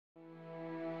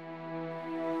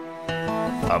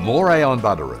Amore on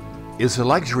Buderim is a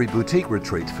luxury boutique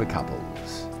retreat for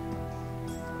couples.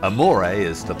 Amore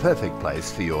is the perfect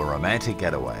place for your romantic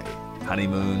getaway,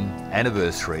 honeymoon,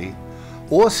 anniversary,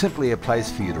 or simply a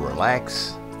place for you to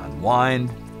relax, unwind,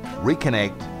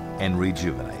 reconnect and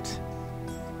rejuvenate.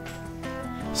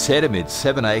 Set amid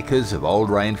 7 acres of old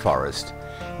rainforest,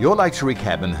 your luxury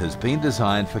cabin has been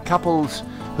designed for couples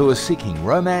who are seeking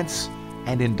romance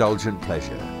and indulgent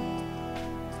pleasure.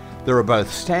 There are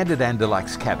both standard and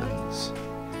deluxe cabins.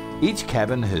 Each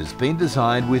cabin has been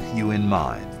designed with you in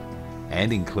mind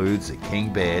and includes a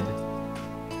king bed.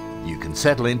 You can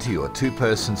settle into your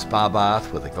 2-person spa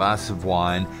bath with a glass of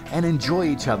wine and enjoy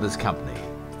each other's company.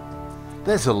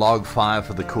 There's a log fire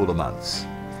for the cooler months,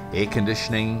 air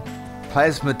conditioning,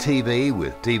 plasma TV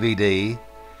with DVD,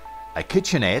 a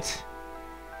kitchenette,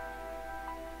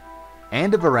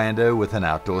 and a veranda with an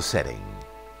outdoor setting.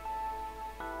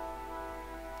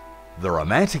 The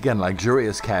romantic and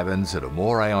luxurious cabins at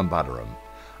Amore on Buderim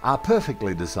are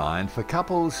perfectly designed for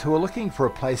couples who are looking for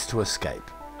a place to escape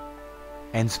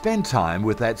and spend time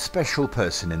with that special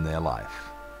person in their life.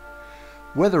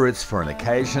 Whether it's for an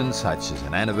occasion such as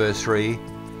an anniversary,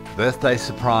 birthday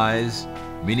surprise,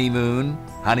 mini-moon,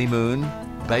 honeymoon,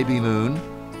 baby moon,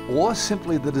 or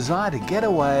simply the desire to get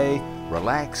away,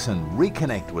 relax and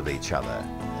reconnect with each other,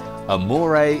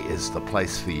 Amore is the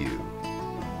place for you.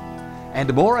 And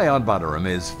Amore on Buderim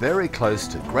is very close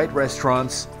to great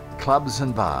restaurants, clubs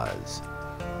and bars.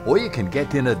 Or you can get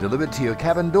dinner delivered to your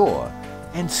cabin door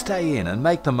and stay in and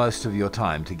make the most of your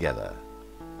time together.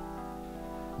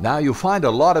 Now you'll find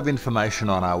a lot of information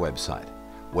on our website,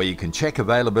 where you can check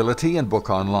availability and book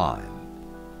online.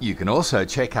 You can also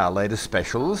check our latest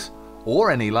specials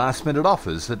or any last-minute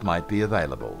offers that might be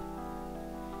available.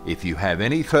 If you have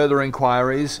any further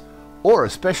inquiries or a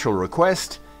special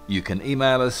request, you can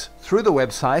email us through the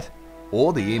website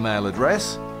or the email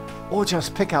address, or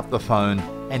just pick up the phone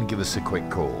and give us a quick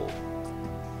call.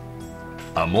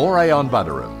 Amore on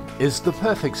Buderim is the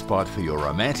perfect spot for your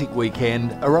romantic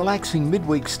weekend, a relaxing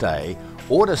midweek stay,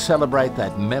 or to celebrate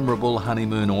that memorable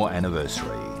honeymoon or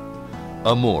anniversary.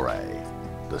 Amore,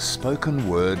 the spoken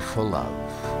word for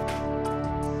love.